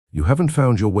You haven't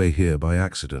found your way here by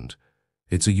accident.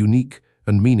 It's a unique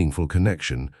and meaningful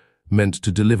connection meant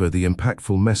to deliver the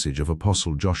impactful message of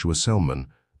Apostle Joshua Selman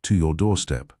to your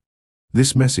doorstep.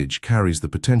 This message carries the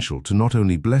potential to not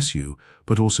only bless you,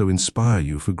 but also inspire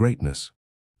you for greatness.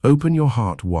 Open your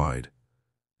heart wide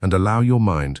and allow your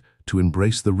mind to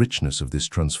embrace the richness of this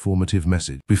transformative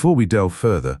message. Before we delve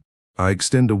further, I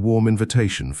extend a warm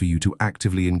invitation for you to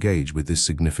actively engage with this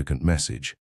significant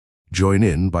message. Join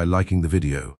in by liking the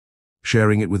video,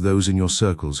 sharing it with those in your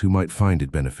circles who might find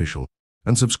it beneficial,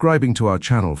 and subscribing to our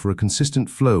channel for a consistent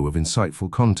flow of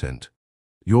insightful content.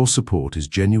 Your support is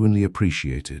genuinely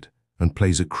appreciated and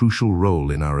plays a crucial role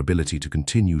in our ability to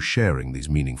continue sharing these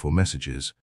meaningful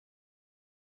messages.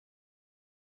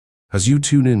 As you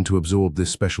tune in to absorb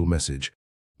this special message,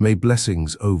 may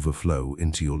blessings overflow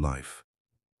into your life.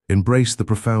 Embrace the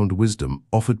profound wisdom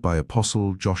offered by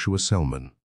Apostle Joshua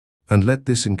Selman, and let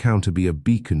this encounter be a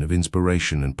beacon of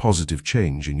inspiration and positive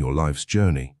change in your life's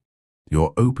journey.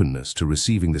 Your openness to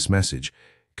receiving this message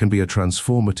can be a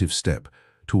transformative step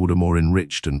toward a more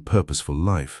enriched and purposeful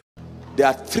life. There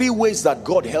are three ways that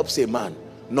God helps a man.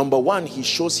 Number one, he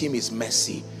shows him his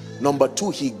mercy. Number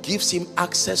two, he gives him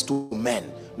access to men.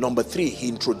 Number three, he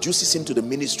introduces him to the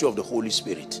ministry of the Holy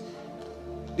Spirit.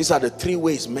 These are the three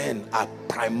ways men are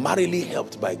primarily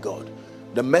helped by God.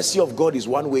 The mercy of God is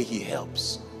one way he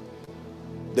helps.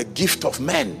 The gift of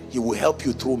men, he will help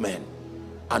you through men.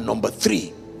 And number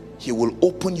three, he will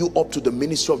open you up to the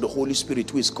ministry of the Holy Spirit,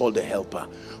 who is called the helper.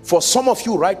 For some of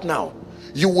you right now,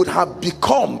 you would have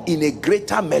become in a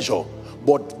greater measure,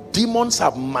 but demons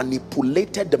have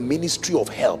manipulated the ministry of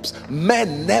helps.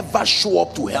 Men never show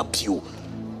up to help you.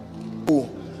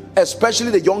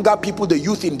 Especially the younger people, the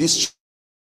youth in this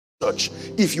church.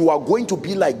 If you are going to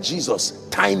be like Jesus,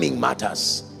 timing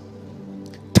matters.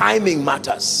 Timing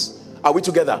matters. Are we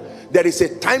together? There is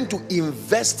a time to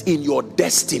invest in your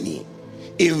destiny.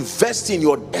 Invest in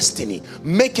your destiny.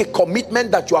 Make a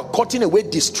commitment that you are cutting away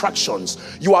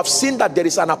distractions. You have seen that there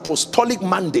is an apostolic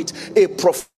mandate, a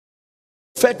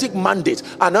prophetic mandate,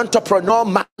 an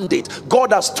entrepreneur mandate.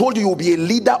 God has told you will be a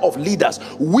leader of leaders.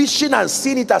 Wishing and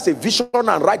seeing it as a vision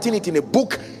and writing it in a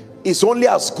book is only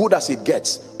as good as it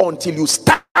gets until you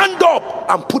stand up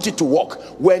and put it to work.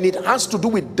 When it has to do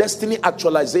with destiny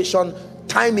actualization,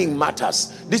 timing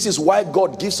matters. This is why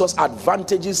God gives us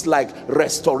advantages like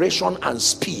restoration and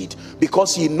speed,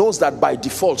 because he knows that by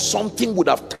default something would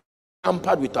have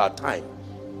tampered with our time.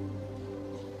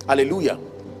 Hallelujah.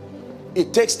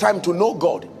 It takes time to know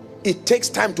God. It takes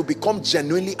time to become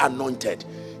genuinely anointed.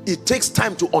 It takes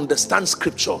time to understand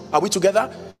scripture. Are we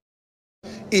together?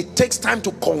 It takes time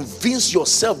to convince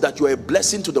yourself that you are a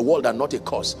blessing to the world and not a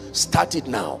curse. Start it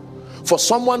now. For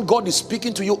someone, God is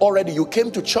speaking to you already. You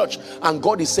came to church and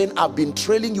God is saying, I've been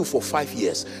trailing you for 5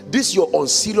 years. This your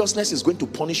unseriousness is going to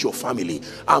punish your family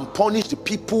and punish the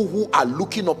people who are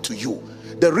looking up to you.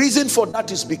 The reason for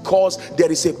that is because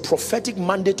there is a prophetic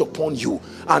mandate upon you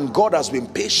and God has been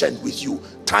patient with you.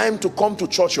 Time to come to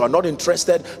church, you are not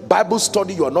interested. Bible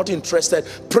study, you are not interested.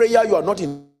 Prayer, you are not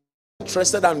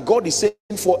interested. And God is saying,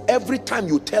 for every time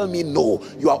you tell me no,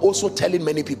 you are also telling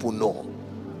many people no.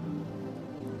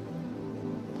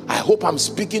 I hope I'm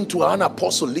speaking to an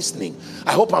apostle listening.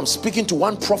 I hope I'm speaking to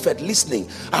one prophet listening.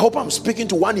 I hope I'm speaking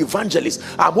to one evangelist.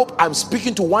 I hope I'm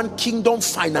speaking to one kingdom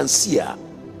financier.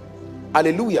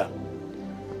 Hallelujah.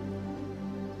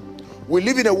 We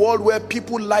live in a world where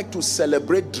people like to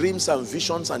celebrate dreams and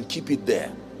visions and keep it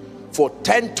there. For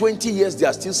 10, 20 years, they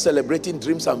are still celebrating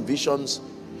dreams and visions.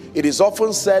 It is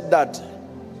often said that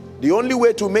the only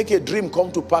way to make a dream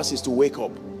come to pass is to wake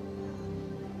up.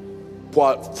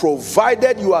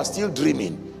 Provided you are still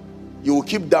dreaming, you will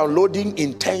keep downloading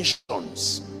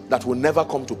intentions that will never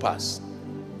come to pass.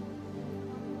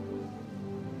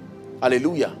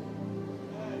 Hallelujah.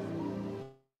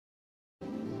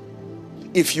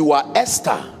 If you are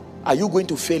Esther, are you going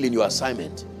to fail in your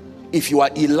assignment? If you are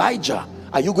Elijah,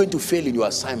 are you going to fail in your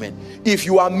assignment? If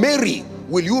you are Mary,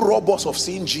 will you rob us of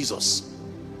seeing Jesus?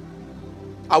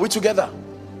 Are we together?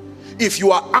 If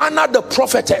you are Anna the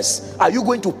prophetess, are you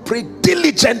going to pray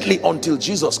diligently until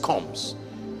Jesus comes?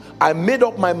 I made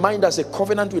up my mind as a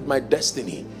covenant with my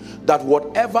destiny that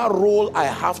whatever role I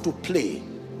have to play,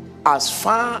 as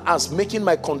far as making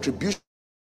my contributions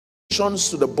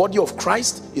to the body of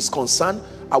Christ is concerned,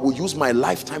 I will use my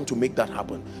lifetime to make that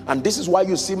happen. And this is why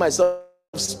you see myself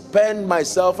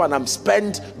and I'm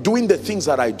spent doing the things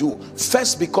that I do.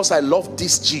 First, because I love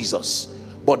this Jesus,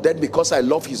 but then because I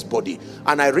love his body.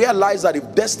 And I realize that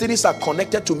if destinies are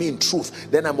connected to me in truth,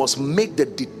 then I must make the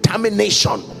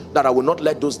determination that I will not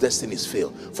let those destinies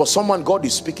fail. For someone, God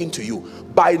is speaking to you.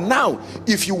 By now,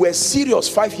 if you were serious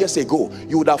 5 years ago,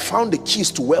 you would have found the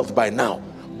keys to wealth by now.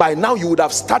 By now, you would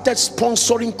have started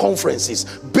sponsoring conferences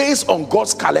based on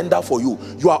God's calendar for you.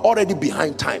 You are already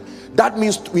behind time. That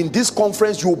means in this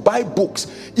conference, you buy books.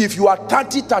 If you are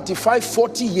 30, 35,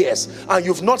 40 years and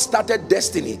you've not started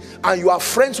destiny, and you are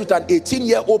friends with an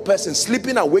 18-year-old person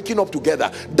sleeping and waking up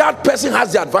together, that person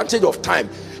has the advantage of time.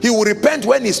 He will repent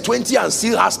when he's 20 and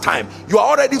still has time. You are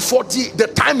already 40. The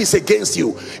time is against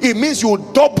you. It means you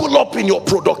will double up in your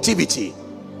productivity.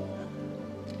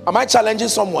 Am I challenging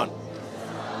someone?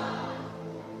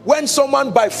 When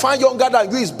someone by far younger than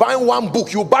you is buying one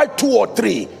book, you buy 2 or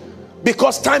 3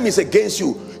 because time is against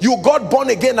you. You got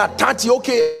born again at 30.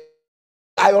 Okay,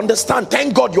 I understand.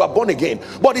 Thank God you are born again,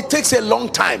 but it takes a long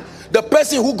time. The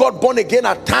person who got born again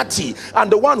at 30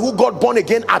 and the one who got born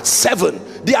again at 7,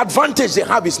 the advantage they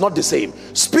have is not the same.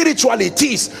 Spiritually it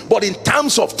is, but in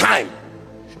terms of time,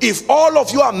 if all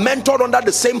of you are mentored under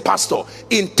the same pastor,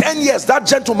 in 10 years that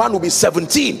gentleman will be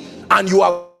 17 and you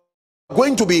are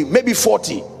going to be maybe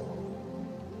 40.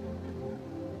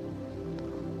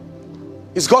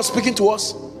 Is God speaking to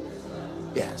us?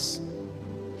 Yes.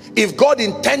 If God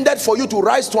intended for you to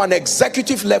rise to an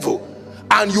executive level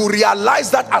and you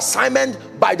realize that assignment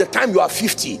by the time you are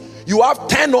 50, you have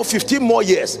 10 or 15 more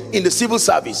years in the civil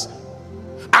service,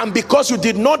 and because you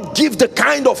did not give the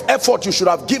kind of effort you should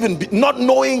have given, not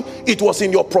knowing it was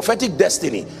in your prophetic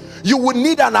destiny, you would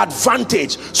need an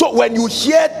advantage. So when you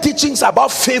hear teachings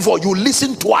about favor, you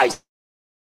listen twice,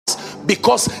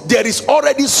 because there is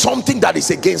already something that is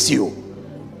against you.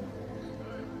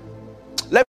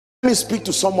 Let me speak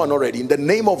to someone already. In the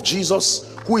name of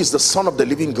Jesus, who is the Son of the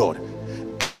living God,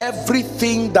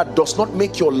 everything that does not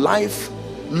make your life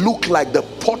look like the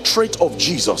portrait of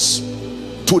Jesus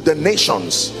to the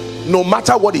nations, no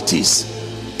matter what it is,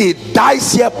 it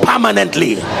dies here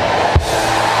permanently.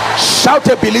 Shout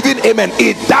a believing amen.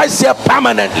 It dies here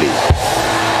permanently.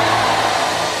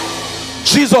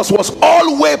 Jesus was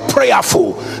always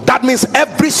prayerful. That means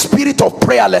every spirit of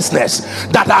prayerlessness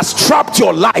that has trapped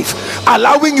your life,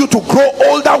 allowing you to grow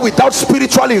older without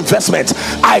spiritual investment,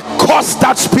 I curse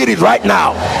that spirit right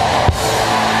now.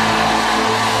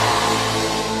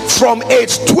 From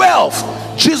age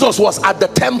 12, Jesus was at the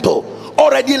temple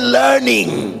already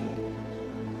learning.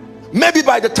 Maybe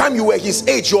by the time you were his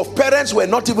age, your parents were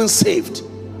not even saved,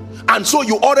 and so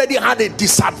you already had a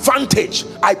disadvantage.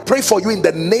 I pray for you in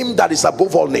the name that is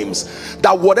above all names,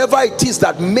 that whatever it is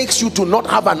that makes you to not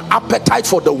have an appetite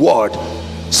for the word,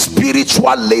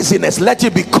 spiritual laziness, let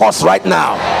it be cursed right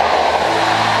now.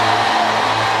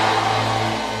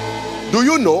 Do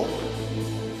you know,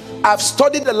 I've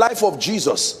studied the life of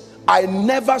Jesus. I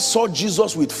never saw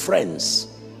Jesus with friends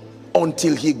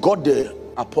until he got the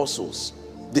apostles,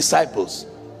 disciples.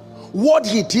 What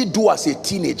did he do as a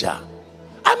teenager?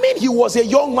 I mean, he was a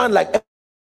young man like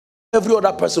every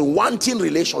other person, wanting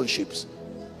relationships.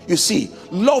 You see,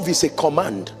 love is a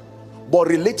command, but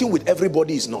relating with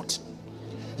everybody is not.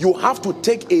 You have to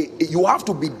you have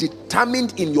to be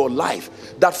determined in your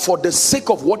life that for the sake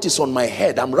of what is on my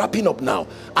head, I'm wrapping up now,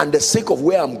 and the sake of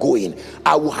where I'm going,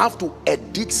 I will have to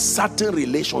edit certain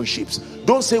relationships.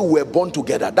 Don't say we're born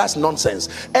together. That's nonsense.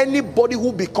 Anybody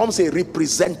who becomes a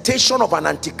representation of an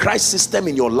antichrist system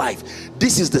in your life,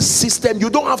 this is the system. You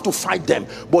don't have to fight them,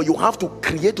 but you have to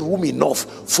create room enough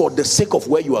for the sake of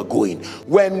where you are going.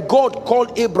 When God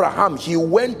called Abraham, he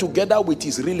went together with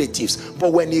his relatives,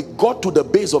 but when he got to the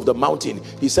base of the mountain,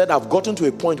 he said, I've gotten to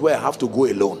a point where I have to go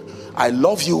alone. I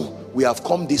love you. We have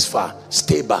come this far.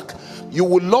 Stay back. You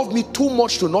will love me too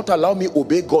much to not allow me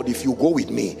obey God if you go with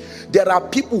me. There are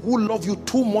people who love you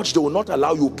too much, they will not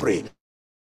allow you pray.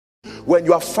 When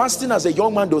you are fasting as a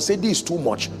young man, they'll say this is too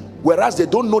much, whereas they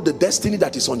don't know the destiny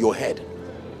that is on your head.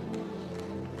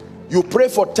 You pray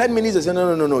for 10 minutes, they say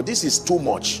no, this is too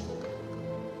much,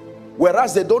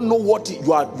 whereas they don't know what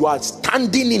you are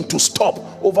standing in to stop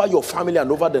over your family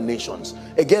and over the nations.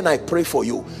 Again, I pray for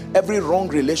you, every wrong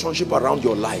relationship around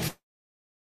your life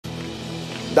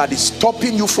that is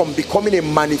stopping you from becoming a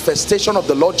manifestation of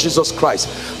the Lord Jesus Christ,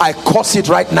 I curse it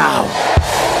right now.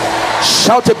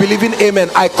 Shout a believing amen.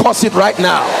 I curse it right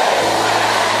now.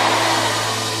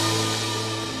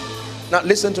 Now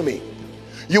listen to me.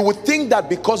 You would think that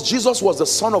because Jesus was the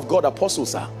Son of God,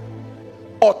 apostles are,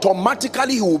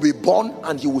 automatically he will be born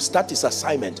and he will start his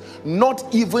assignment.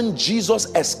 Not even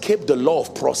Jesus escaped the law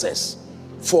of process.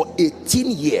 For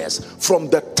 18 years, from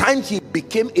the time he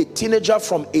became a teenager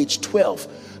from age 12,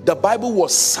 the Bible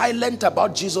was silent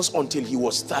about Jesus until he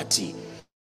was 30.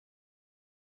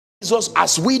 Jesus,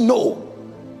 as we know,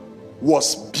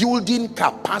 was building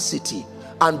capacity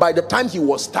And by the time he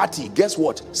was 30, guess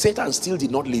what? Satan still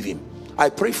did not leave him. I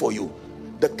pray for you,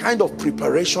 the kind of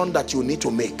preparation that you need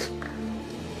to make.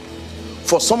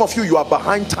 For some of you, you are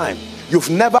behind time. You've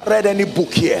never read any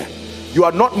book here. You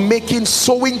are not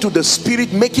sowing to the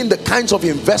spirit, making the kinds of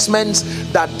investments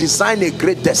that design a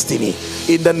great destiny.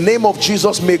 In the name of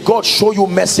Jesus, may God show you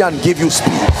mercy and give you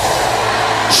speed.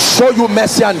 Show you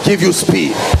mercy and give you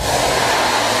speed.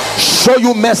 Show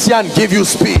you mercy and give you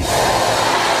speed.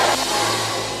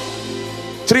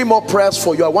 3 more prayers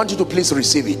for you. I want you to please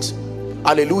receive it.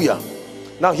 Hallelujah.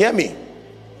 Now hear me.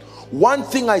 One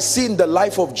thing I see in the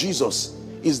life of Jesus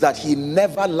is that he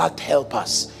never lacked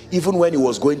helpers, even when he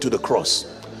was going to the cross.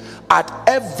 At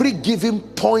every given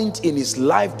point in his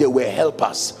life, there were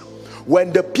helpers.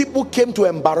 When the people came to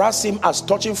embarrass him as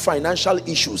touching financial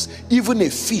issues, even a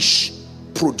fish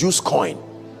produced coin.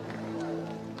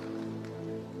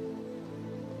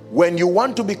 When you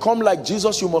want to become like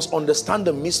Jesus, you must understand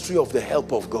the mystery of the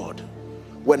help of God.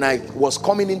 When I was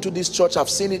coming into this church, I've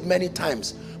seen it many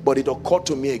times, but it occurred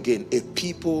to me again, a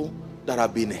people that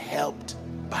have been helped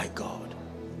by God.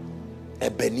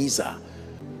 Ebenezer.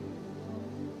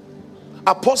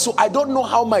 Apostle, I don't know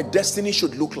how my destiny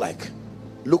should look like.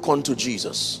 Look unto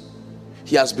Jesus.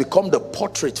 He has become the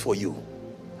portrait for you.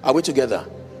 Are we together?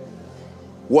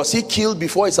 Was he killed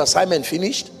before his assignment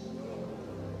finished?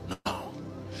 No.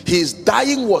 His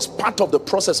dying was part of the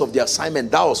process of the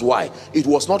assignment. That was why. It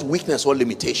was not weakness or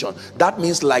limitation. That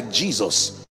means, like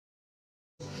Jesus,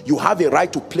 you have a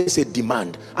right to place a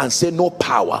demand and say, no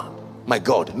power, my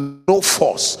God, no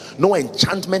force, no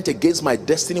enchantment against my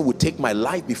destiny will take my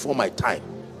life before my time.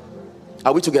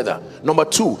 Are we together? Number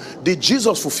 2, did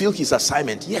Jesus fulfill his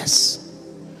assignment? Yes.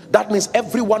 That means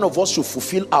every one of us should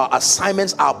fulfill our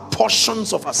assignments, our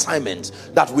portions of assignments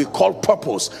that we call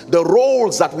purpose, the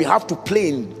roles that we have to play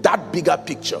in that bigger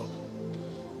picture.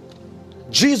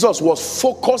 Jesus was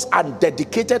focused and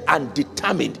dedicated and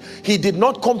determined. He did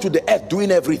not come to the earth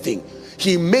doing everything.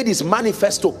 He made his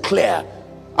manifesto clear.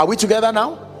 Are we together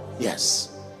now?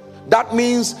 Yes. That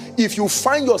means if you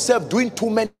find yourself doing too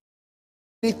many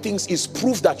things, is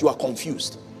proof that you are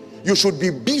confused. You should be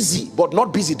busy, but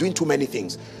not busy doing too many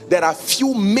things. There are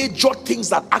few major things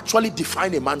that actually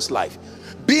define a man's life.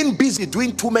 Being busy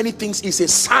doing too many things is a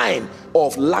sign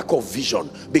of lack of vision,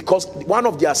 because one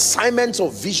of the assignments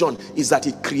of vision is that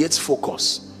it creates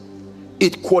focus.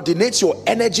 It coordinates your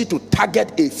energy to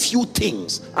target a few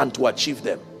things and to achieve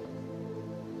them.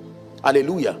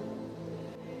 Hallelujah.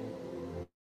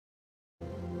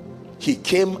 He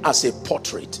came as a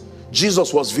portrait.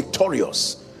 Jesus was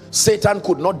victorious. Satan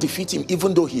could not defeat him,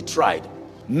 even though he tried.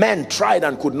 Men tried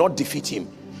and could not defeat him.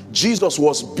 Jesus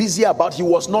was busy about, he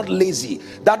was not lazy.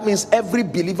 That means every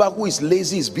believer who is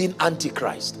lazy is being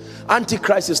antichrist.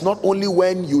 Antichrist is not only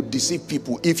when you deceive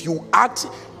people. If you act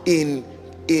in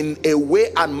a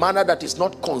way and manner that is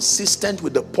not consistent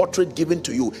with the portrait given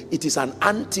to you, it is an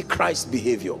antichrist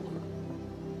behavior.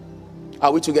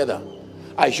 Are we together?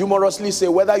 I humorously say,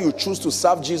 whether you choose to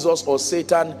serve Jesus or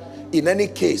Satan, in any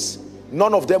case,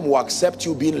 none of them will accept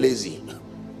you being lazy.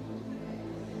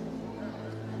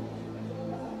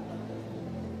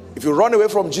 If you run away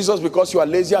from Jesus because you are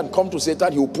lazy and come to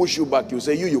Satan, he will push you back. He will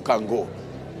say, you can go.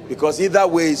 Because either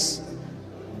ways,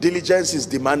 diligence is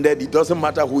demanded. It doesn't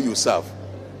matter who you serve.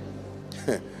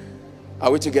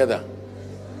 Are we together?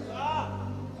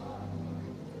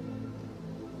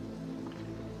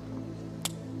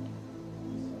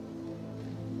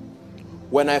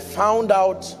 When I found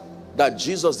out that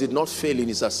Jesus did not fail in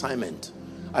his assignment,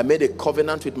 I made a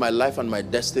covenant with my life and my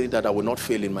destiny that I will not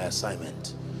fail in my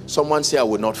assignment. Someone say, I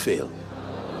will not fail.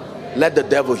 Let the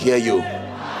devil hear you.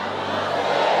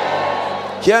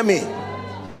 Hear me.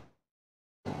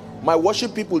 My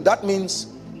worship people, that means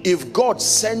if God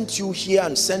sent you here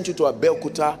and sent you to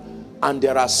Abeokuta, and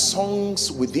there are songs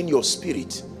within your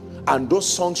spirit, and those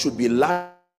songs should be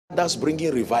ladders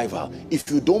bringing revival,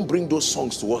 if you don't bring those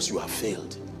songs to us, you have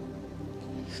failed.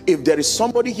 If there is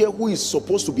somebody here who is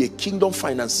supposed to be a kingdom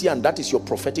financier, and that is your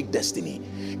prophetic destiny,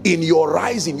 in your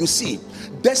rising, you see,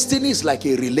 destiny is like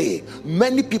a relay.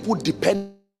 Many people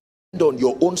depend on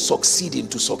your own succeeding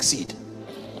to succeed.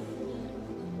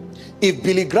 If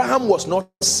Billy Graham was not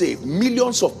saved,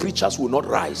 millions of preachers will not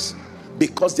rise,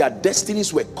 because their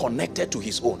destinies were connected to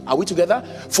his own. Are we together?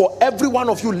 For every one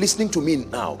of you listening to me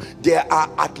now, there are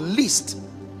at least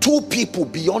 2 people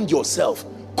beyond yourself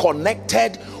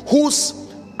connected, whose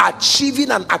achieving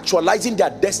and actualizing their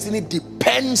destiny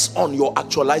depends on your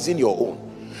actualizing your own.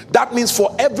 That means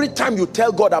for every time you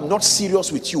tell God, I'm not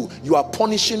serious with you, you are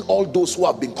punishing all those who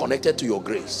have been connected to your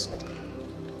grace.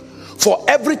 For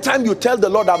every time you tell the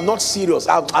Lord, I'm not serious,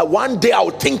 one day I'll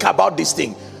think about this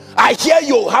thing. I hear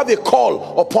you have a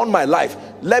call upon my life.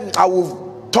 I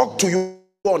will talk to you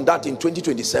on that in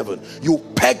 2027. You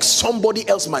peg somebody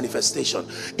else's manifestation.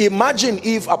 Imagine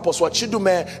if Apostle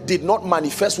Chidume did not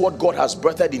manifest what God has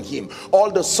birthed in him.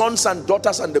 All the sons and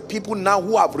daughters and the people now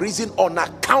who have risen on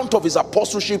account of his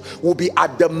apostleship will be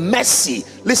at the mercy.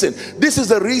 Listen, this is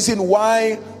the reason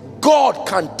why God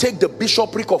can take the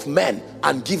bishopric of men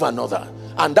and give another.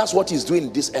 And that's what he's doing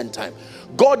in this end time.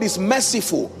 God is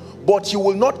merciful, but he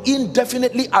will not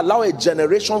indefinitely allow a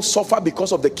generation suffer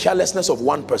because of the carelessness of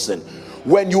one person.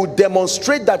 When you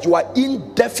demonstrate that you are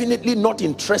indefinitely not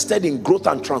interested in growth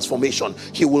and transformation,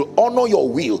 he will honor your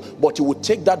will, but he will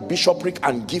take that bishopric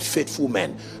and give faithful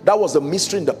men. That was the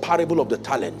mystery in the parable of the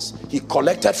talents. He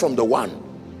collected from the one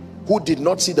who did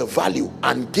not see the value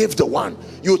and gave the one.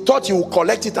 You thought he would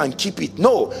collect it and keep it.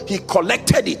 No, he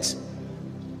collected it.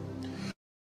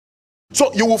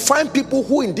 So you will find people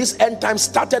who in this end time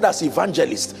started as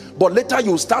evangelists, but later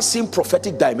you will start seeing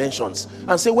prophetic dimensions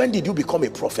and say, when did you become a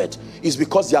prophet? It's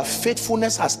because their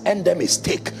faithfulness has earned them a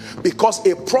stake. Because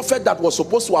a prophet that was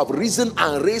supposed to have risen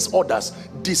and raised others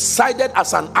decided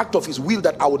as an act of his will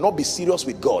that I will not be serious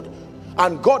with God.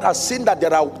 And God has seen that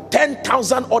there are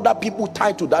 10,000 other people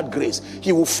tied to that grace.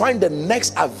 He will find the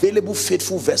next available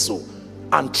faithful vessel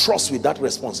and trust with that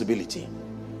responsibility.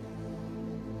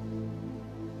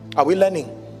 Are we learning?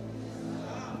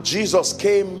 Jesus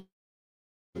came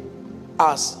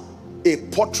as a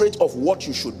portrait of what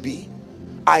you should be.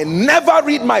 I never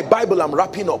read my Bible, I'm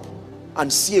wrapping up,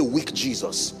 and see a weak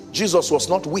Jesus. Jesus was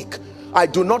not weak. I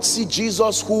do not see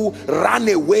Jesus who ran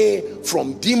away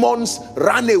from demons,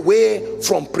 ran away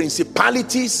from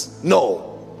principalities.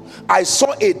 No. I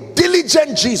saw a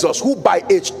diligent Jesus who by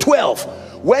age 12,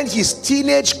 when his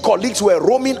teenage colleagues were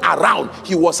roaming around,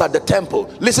 he was at the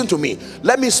temple. Listen to me.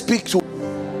 Let me speak to...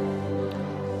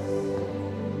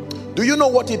 Do you know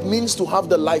what it means to have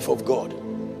the life of God?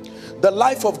 The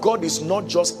life of God is not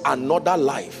just another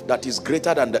life that is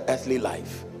greater than the earthly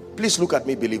life. Please look at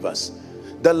me, believers.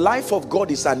 The life of God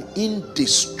is an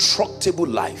indestructible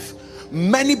life.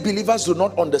 Many believers do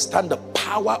not understand the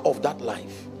power of that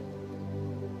life.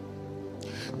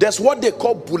 There's what they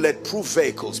call bulletproof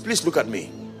vehicles. Please look at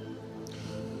me.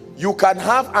 You can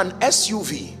have an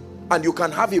SUV and you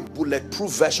can have a bulletproof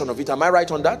version of it. Am I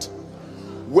right on that?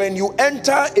 When you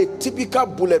enter a typical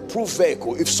bulletproof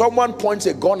vehicle, if someone points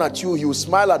a gun at you, you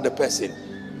smile at the person,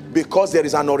 because there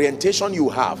is an orientation you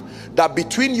have that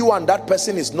between you and that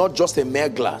person is not just a mere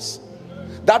glass.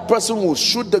 That person will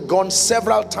shoot the gun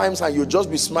several times and you'll just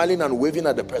be smiling and waving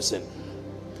at the person.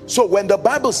 So when the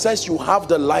Bible says you have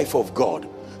the life of God,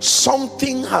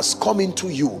 something has come into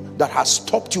you that has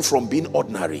stopped you from being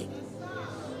ordinary.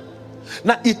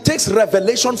 Now it takes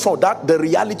revelation for that, the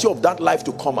reality of that life,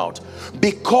 to come out,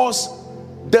 because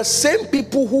the same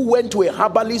people who went to a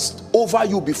herbalist over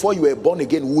you before you were born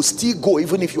again will still go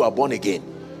even if you are born again.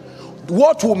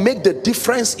 What will make the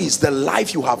difference is the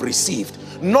life you have received,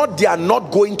 not they are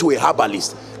not going to a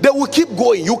herbalist. They will keep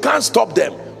going. You can't stop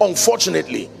them,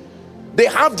 unfortunately. They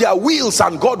have their wills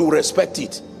and God will respect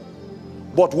it.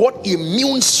 But what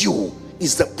immunes you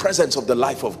is the presence of the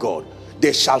life of God.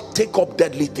 They shall take up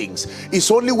deadly things. It's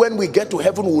only when we get to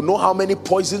heaven we will know how many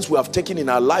poisons we have taken in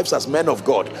our lives as men of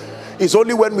God. It's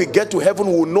only when we get to heaven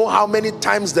we will know how many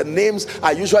times the names...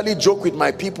 I usually joke with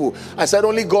my people. I said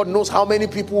only God knows how many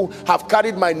people have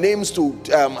carried my names to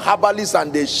herbalists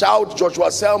and they shout,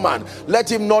 Joshua Selman,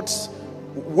 let him not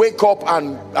wake up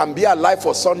and be alive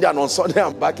for Sunday, and on Sunday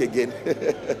I'm back again.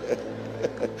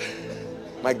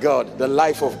 My God, the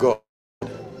life of God.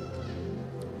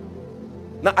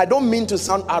 Now, I don't mean to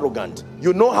sound arrogant.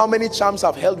 You know how many charms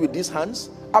I've held with these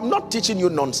hands? I'm not teaching you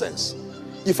nonsense.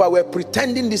 If I were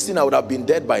pretending this thing, I would have been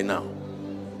dead by now.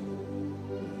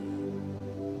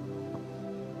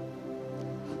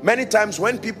 Many times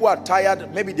when people are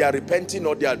tired, maybe they are repenting,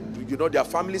 or they are, their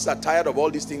families are tired of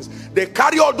all these things, they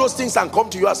carry all those things and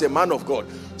come to you as a man of God.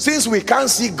 Since we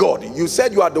can't see God, you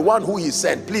said you are the one who he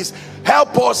sent. Please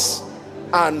help us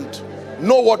and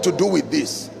know what to do with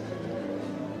this.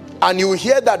 And you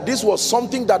hear that this was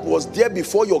something that was there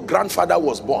before your grandfather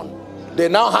was born. They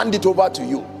now hand it over to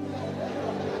you.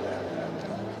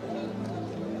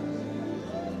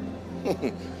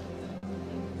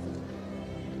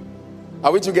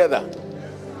 Are we together?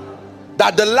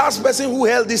 That the last person who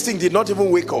held this thing did not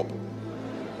even wake up.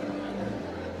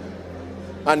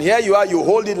 And here you are, you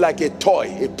hold it like a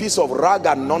toy, a piece of rag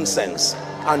and nonsense,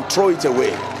 and throw it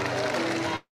away.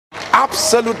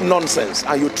 Absolute nonsense,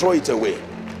 and you throw it away.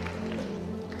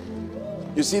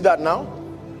 You see that now?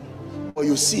 Or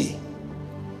you see?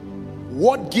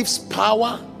 What gives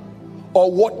power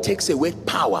or what takes away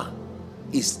power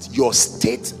is your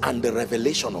state and the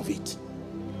revelation of it.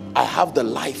 I have the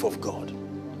life of God.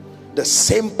 The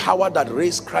same power that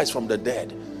raised Christ from the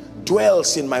dead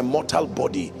dwells in my mortal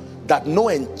body, that no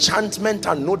enchantment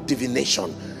and no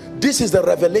divination. This is the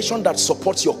revelation that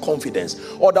supports your confidence.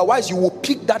 Otherwise, you will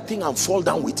pick that thing and fall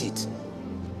down with it.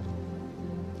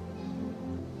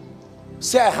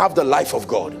 Say, I have the life of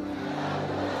God.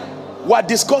 We're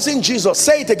discussing Jesus.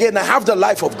 Say it again. I have the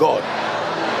life of God.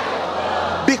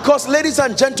 Because, ladies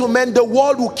and gentlemen, the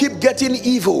world will keep getting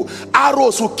evil.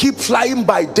 Arrows will keep flying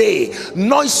by day.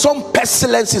 Noisome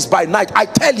pestilences by night. I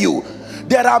tell you,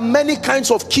 there are many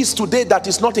kinds of kiss today that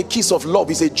is not a kiss of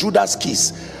love. It's a Judas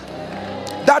kiss.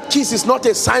 That kiss is not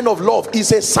a sign of love.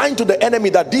 It's a sign to the enemy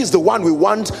that this is the one we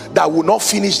want that will not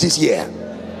finish this year.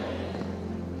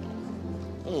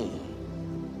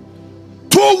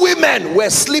 Two women were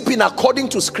sleeping according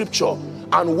to scripture,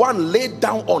 and one laid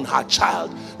down on her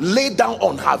child, laid down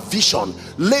on her vision,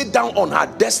 laid down on her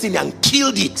destiny and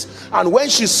killed it. And when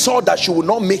she saw that she would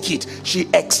not make it, she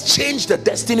exchanged the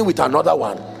destiny with another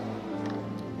one.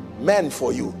 Men,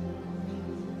 for you,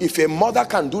 if a mother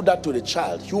can do that to the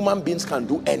child, human beings can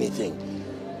do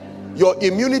anything. Your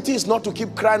immunity is not to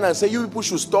keep crying and say you people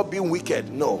should stop being wicked.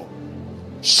 No,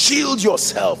 shield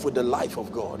yourself with the life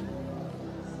of God.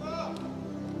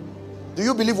 Do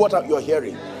you believe what you're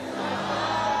hearing?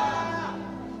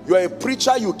 You are a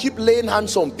preacher, you keep laying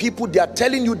hands on people, they are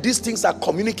telling you these things are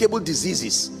communicable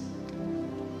diseases.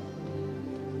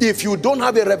 If you don't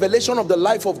have a revelation of the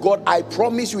life of God, I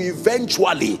promise you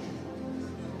eventually.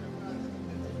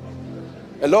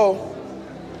 Hello?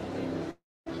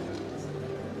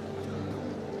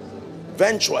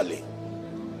 Eventually.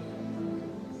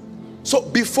 So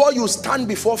before you stand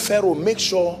before Pharaoh, make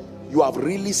sure you have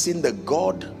really seen the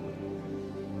God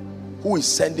who is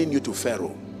sending you to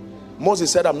Pharaoh.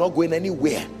 Moses said, I'm not going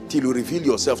anywhere till you reveal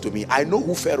yourself to me. I know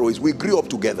who Pharaoh is. We grew up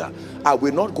together. I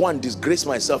will not go and disgrace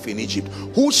myself in Egypt.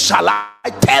 Who shall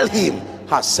I tell him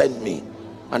has sent me?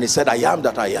 And he said, I am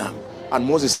that I am. And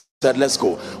Moses said, let's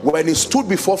go. When he stood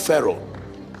before Pharaoh,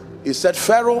 he said,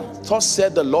 Pharaoh, thus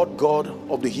said the Lord God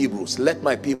of the Hebrews, let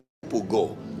my people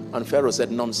go. And Pharaoh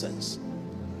said, nonsense.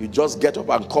 You just get up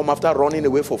and come after running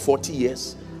away for 40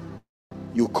 years.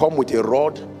 You come with a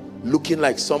rod, looking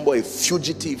like somebody, a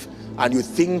fugitive, and you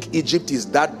think Egypt is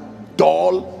that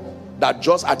dull that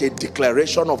just at a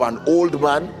declaration of an old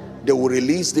man they will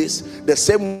release this. The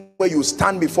same way you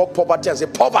stand before poverty and say,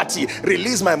 poverty,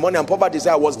 release my money, and poverty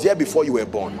say, I was there before you were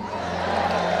born.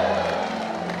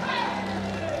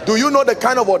 Do you know the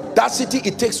kind of audacity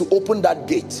it takes to open that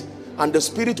gate? And the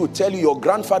Spirit will tell you, your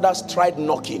grandfathers tried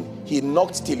knocking, he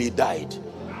knocked till he died.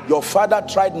 Your father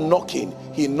tried knocking,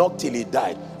 he knocked till he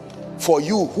died. For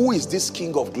you, who is this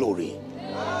King of glory?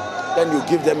 Then you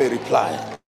give them a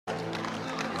reply.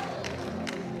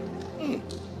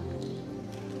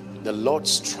 The Lord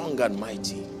strong and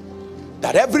mighty.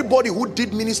 That everybody who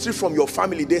did ministry from your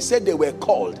family, they said they were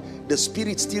called, the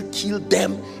Spirit still killed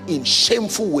them in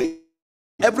shameful ways.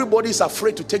 Everybody is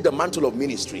afraid to take the mantle of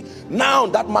ministry. Now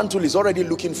that mantle is already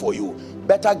looking for you.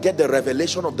 Better get the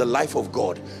revelation of the life of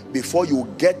God before you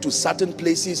get to certain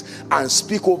places and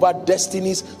speak over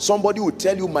destinies. Somebody will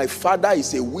tell you, my father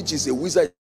is a witch, is a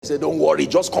wizard. Say, don't worry,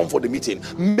 just come for the meeting.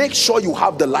 Make sure you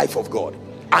have the life of God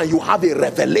and you have a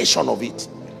revelation of it.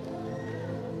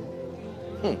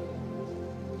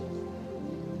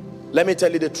 Let me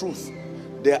tell you the truth.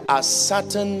 There are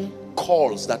certain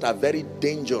calls that are very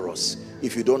dangerous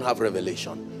if you don't have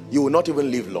revelation. You will not even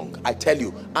live long. I tell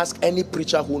you, ask any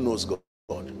preacher who knows God.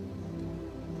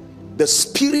 The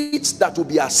spirits that will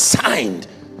be assigned,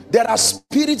 there are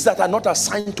spirits that are not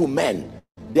assigned to men.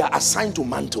 They are assigned to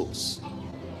mantles.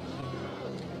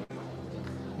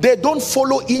 They don't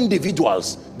follow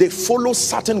individuals. They follow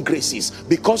certain graces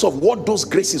because of what those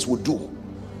graces will do.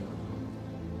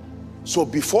 So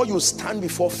before you stand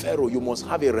before Pharaoh, you must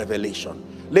have a revelation.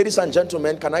 Ladies and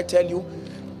gentlemen, can I tell you,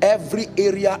 every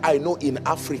area I know in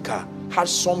Africa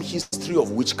has some history of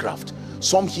witchcraft,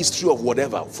 some history of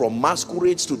whatever, from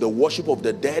masquerades to the worship of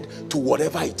the dead to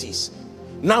whatever it is.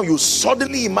 Now you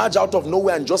suddenly emerge out of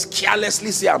nowhere and just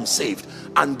carelessly say, I'm saved.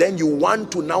 And then you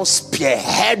want to now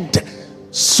spearhead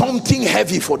something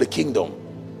heavy for the kingdom.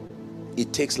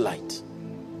 It takes light.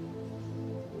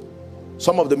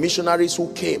 Some of the missionaries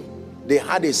who came, they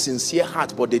had a sincere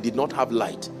heart, but they did not have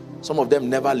light. Some of them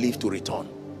never lived to return.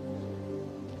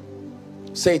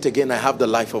 Say it again, I have the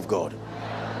life of God.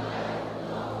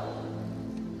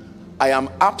 I am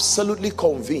absolutely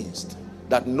convinced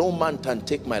that no man can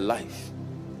take my life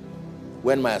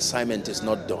when my assignment is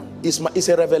not done. It's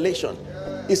a revelation.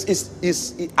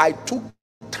 I took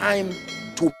time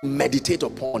to meditate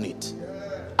upon it.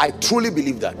 I truly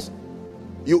believe that.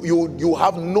 You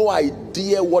have no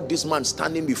idea what this man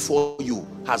standing before you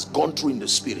has gone through in the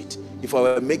spirit. If I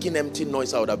were making empty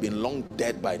noise, I would have been long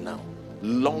dead by now.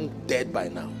 Long dead by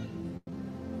now.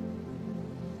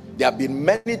 There have been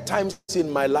many times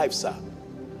in my life, sir,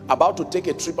 about to take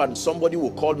a trip and somebody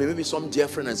will call me, maybe some dear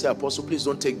friend, and say, Apostle, please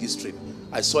don't take this trip.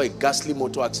 I saw a ghastly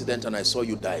motor accident and I saw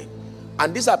you die.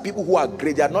 And these are people who are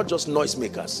great. They are not just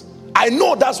noisemakers. I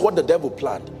know that's what the devil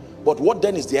planned. But what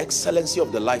then is the excellency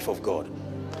of the life of God?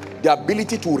 The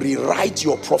ability to rewrite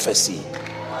your prophecy.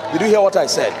 Did you hear what I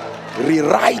said?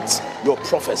 Rewrite your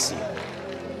prophecy.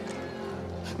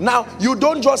 Now, you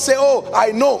don't just say, oh,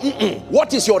 I know.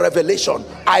 What is your revelation?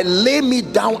 I lay me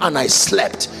down and I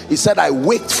slept. He said, I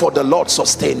waked for the Lord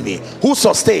sustain me. Who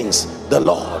sustains? The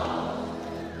Lord.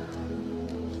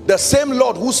 The same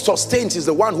Lord who sustains is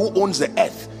the one who owns the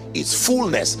earth, its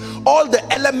fullness. All the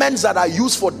elements that are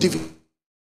used for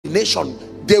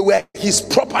divination, they were his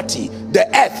property. The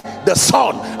earth, the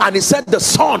sun. And he said, the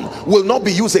sun will not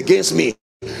be used against me.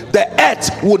 The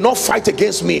earth will not fight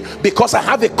against me because I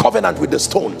have a covenant with the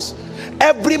stones.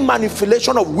 Every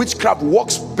manipulation of witchcraft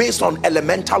works based on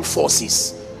elemental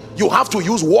forces. You have to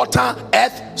use water,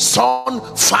 earth,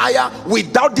 sun, fire.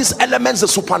 Without these elements, the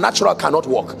supernatural cannot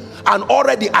work. And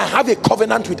already I have a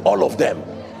covenant with all of them.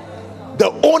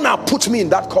 The owner put me in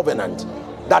that covenant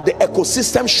that the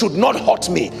ecosystem should not hurt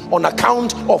me on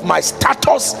account of my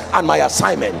status and my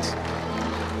assignment.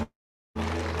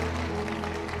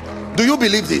 Do you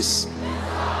believe this?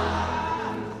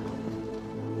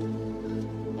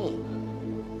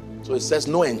 So it says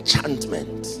no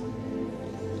enchantment.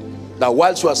 That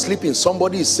whilst you are sleeping,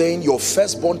 somebody is saying your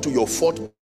firstborn to your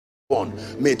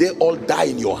fourthborn, may they all die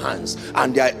in your hands.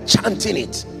 And they are chanting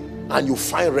it. And you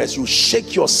find rest. You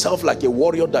shake yourself like a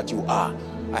warrior that you are.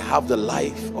 I have the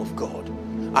life of God.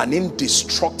 An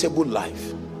indestructible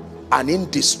life. An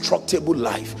indestructible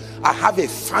life. I have a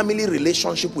family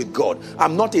relationship with God.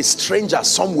 I'm not a stranger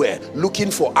somewhere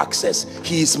looking for access.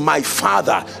 He is my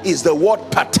father. Is the word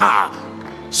pater,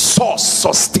 source,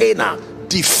 sustainer,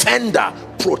 defender,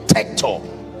 protector.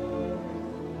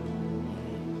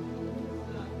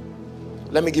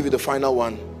 Let me give you the final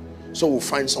one, so we'll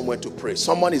find somewhere to pray.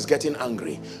 Someone is getting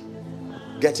angry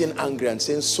and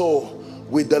saying, so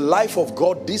with the life of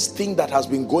God, this thing that has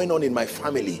been going on in my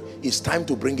family, it's time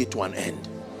to bring it to an end.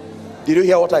 Did you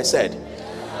hear what I said?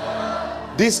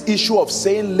 This issue of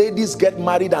saying ladies get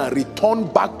married and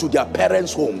return back to their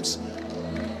parents' homes,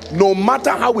 no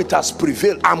matter how it has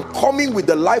prevailed, I'm coming with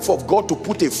the life of God to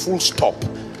put a full stop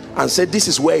and say this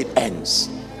is where it ends.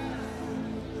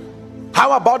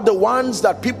 How about the ones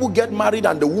that people get married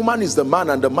and the woman is the man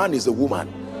and the man is the woman?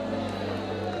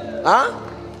 Huh?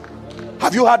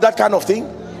 Have you heard that kind of thing?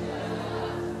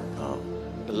 Oh,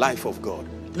 the life of God.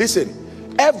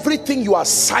 Listen, everything you are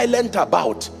silent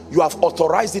about, you have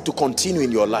authorized it to continue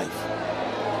in your life.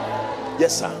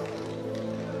 Yes, sir.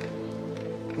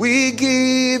 We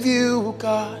give you,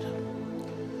 God,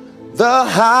 the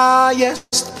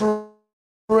highest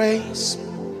praise.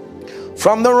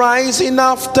 From the rising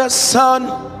of the sun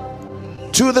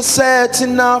to the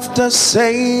setting of the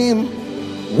same,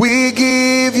 we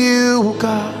give you,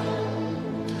 God,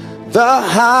 the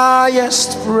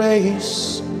highest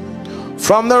praise.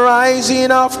 From the rising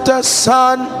of the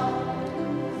sun.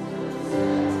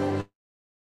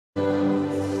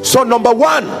 So number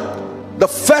one, the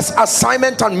first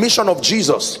assignment and mission of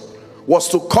Jesus was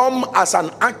to come as an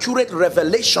accurate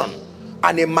revelation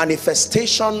and a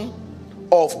manifestation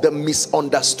of the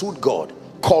misunderstood God,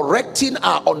 correcting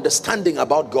our understanding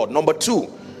about God. Number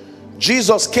two,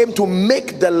 Jesus came to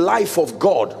make the life of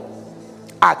God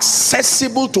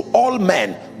accessible to all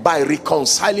men by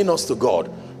reconciling us to God.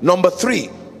 Number three,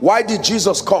 why did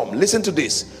Jesus come? Listen to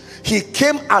this. He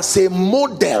came as a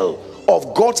model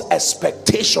of God's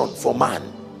expectation for man.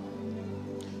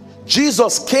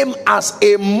 Jesus came as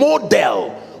a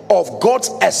model of God's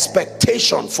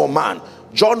expectation for man.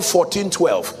 John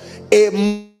 14:12.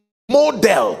 A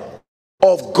model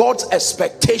of God's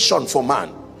expectation for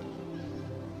man.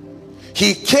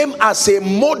 He came as a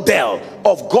model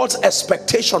of God's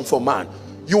expectation for man.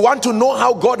 You want to know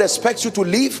how God expects you to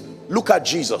live? Look at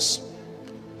Jesus.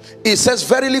 He says,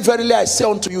 verily, verily, I say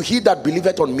unto you, he that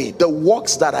believeth on me, the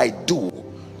works that I do,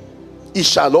 he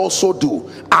shall also do,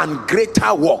 and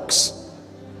greater works.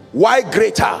 Why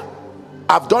greater?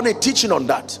 I've done a teaching on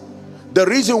that. The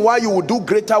reason why you will do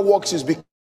greater works is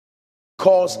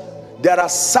because there are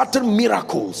certain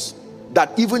miracles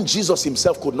that even Jesus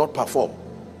himself could not perform.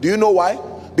 Do you know why?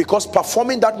 Because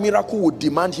performing that miracle would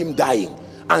demand him dying,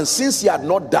 And since he had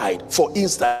not died, for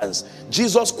instance,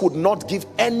 Jesus could not give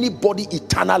anybody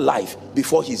eternal life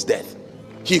before his death.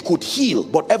 He could heal,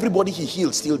 but everybody he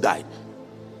healed still died.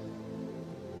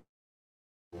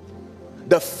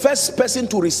 The first person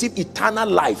to receive eternal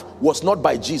life was not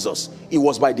by Jesus, it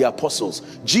was by the apostles.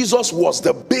 Jesus was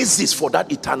the basis for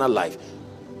that eternal life.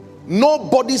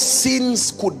 Nobody's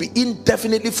sins could be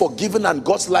indefinitely forgiven and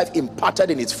God's life imparted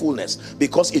in its fullness,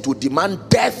 because it would demand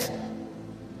death,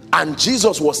 and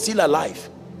Jesus was still alive.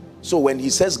 So when he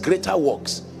says greater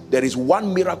works, there is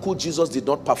one miracle Jesus did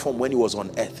not perform when he was on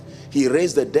earth. He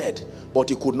raised the dead, but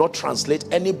he could not translate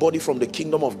anybody from the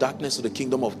kingdom of darkness to the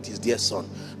kingdom of his dear son.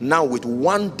 Now with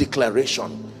one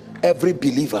declaration, every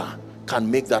believer can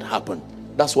make that happen.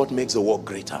 That's what makes the work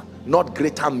greater, not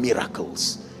greater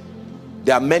miracles.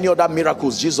 There are many other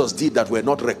miracles Jesus did that were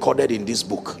not recorded in this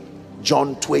book.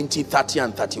 John 20, 30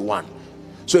 and 31.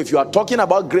 So if you are talking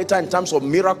about greater in terms of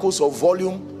miracles or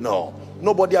volume, no.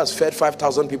 Nobody has fed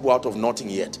 5,000 people out of nothing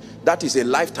yet. That is a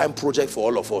lifetime project for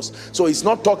all of us. So it's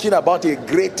not talking about a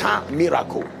greater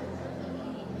miracle.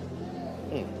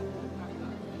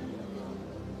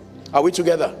 Are we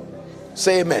together?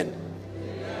 Say amen.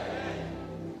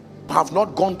 Have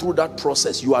not gone through that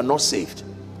process, you are not saved.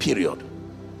 Period.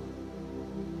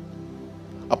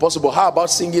 Apostle, how about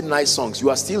singing nice songs? You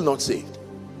are still not saved.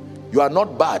 You are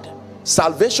not bad.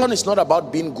 Salvation is not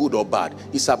about being good or bad.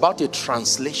 It's about a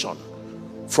translation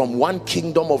from one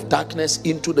kingdom of darkness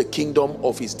into the kingdom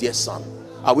of his dear son.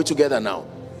 Are we together now?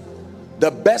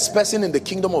 The best person in the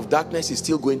kingdom of darkness is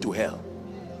still going to hell.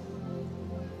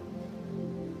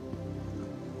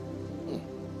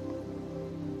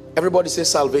 Everybody say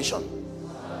salvation.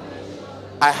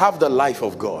 I have the life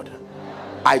of God.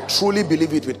 I truly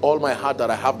believe it with all my heart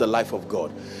that I have the life of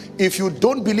God. If you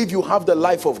don't believe you have the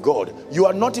life of God, you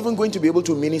are not even going to be able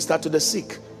to minister to the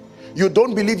sick. You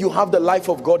don't believe you have the life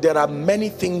of God, there are many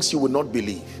things you will not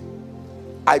believe.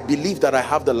 I believe that I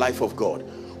have the life of God.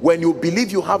 When you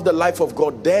believe you have the life of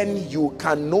God, then you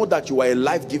can know that you are a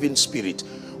life-giving spirit.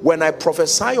 When I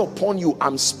prophesy upon you,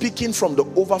 I'm speaking from the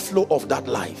overflow of that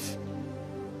life.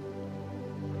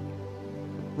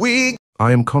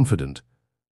 I am confident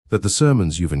that the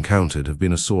sermons you've encountered have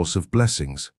been a source of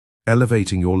blessings,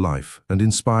 elevating your life and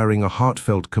inspiring a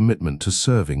heartfelt commitment to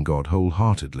serving God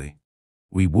wholeheartedly.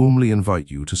 We warmly invite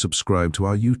you to subscribe to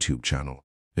our YouTube channel,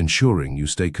 ensuring you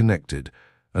stay connected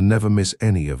and never miss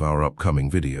any of our upcoming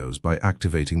videos by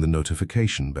activating the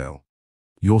notification bell.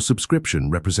 Your subscription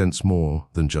represents more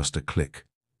than just a click.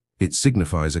 It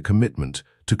signifies a commitment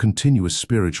to continuous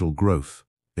spiritual growth,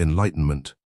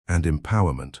 enlightenment, and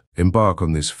empowerment. Embark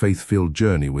on this faith-filled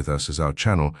journey with us, as our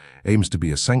channel aims to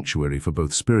be a sanctuary for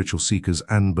both spiritual seekers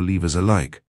and believers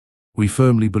alike. We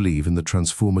firmly believe in the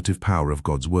transformative power of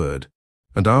God's Word,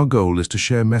 and our goal is to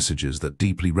share messages that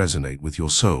deeply resonate with your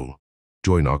soul.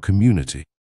 Join our community,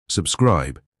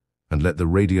 subscribe, and let the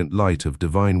radiant light of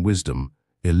divine wisdom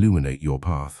illuminate your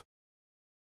path.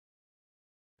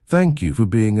 Thank you for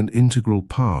being an integral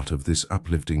part of this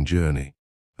uplifting journey,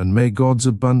 and may God's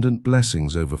abundant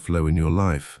blessings overflow in your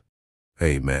life.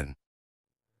 Amen.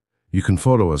 You can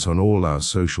follow us on all our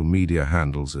social media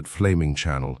handles at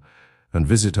Flamingchannel, and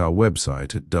visit our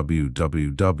website at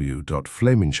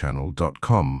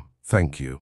www.flamingchannel.com. Thank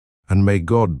you, and may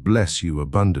God bless you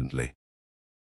abundantly.